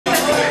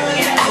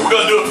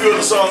few of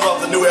the songs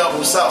off the new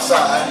album,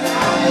 Southside.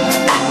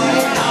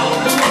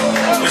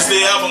 It's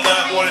the album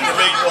that I wanted to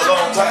make for a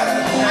long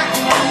time.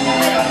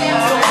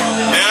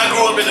 And I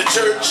grew up in the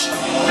church,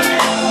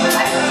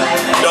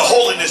 the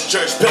holiness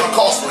church,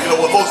 Pentecostal, you know,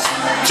 where folks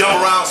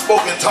jump around,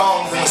 spoke in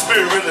tongues, and the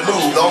spirit really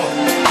moved on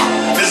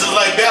them. This is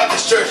like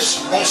Baptist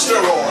church on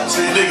steroids,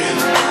 so you dig it?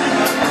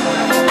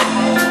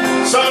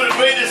 Some of the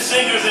greatest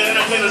singers and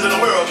entertainers in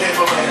the world came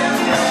from a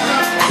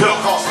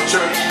Pentecostal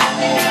church.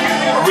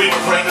 Aretha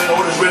Franklin,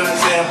 Otis,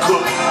 Sam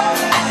Cooke.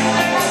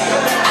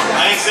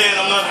 I ain't saying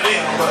I'm none of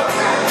them, but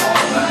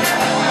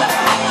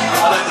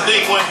I like to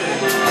think one day.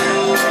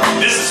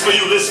 This is for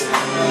you, listen.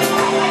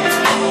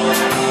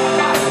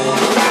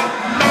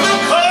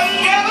 Come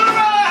gather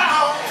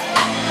around.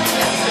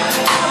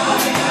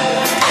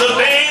 The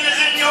band is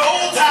in your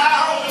old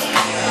town.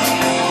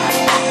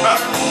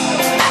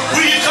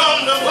 We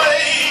come to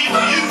play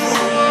for you.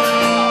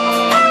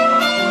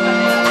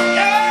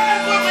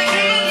 Yeah, what we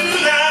can do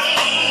now.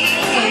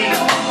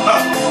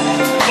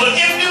 But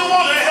if you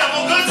want to have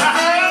a good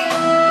time,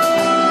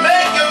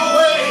 make your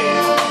way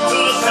to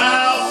the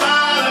south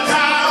side of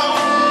town.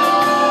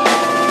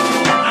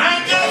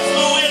 I just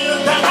go in the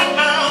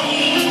town,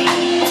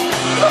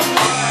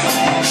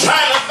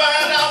 trying to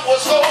find out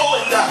what's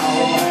going down.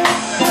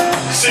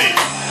 See,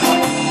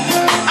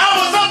 I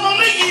was up on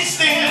the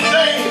east end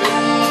today.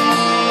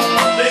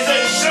 They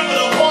say sugar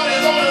the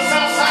party's on the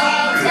south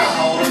side of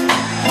town.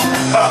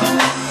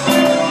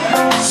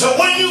 So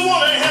when you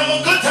want to have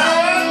a good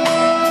time,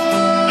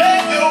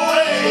 make your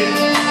way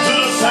to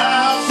the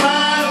south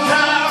side of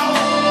town.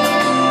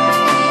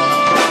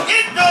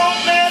 It don't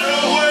matter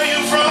where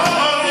you're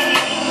from.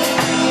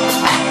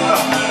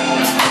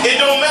 It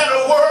don't matter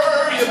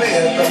where you've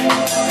been.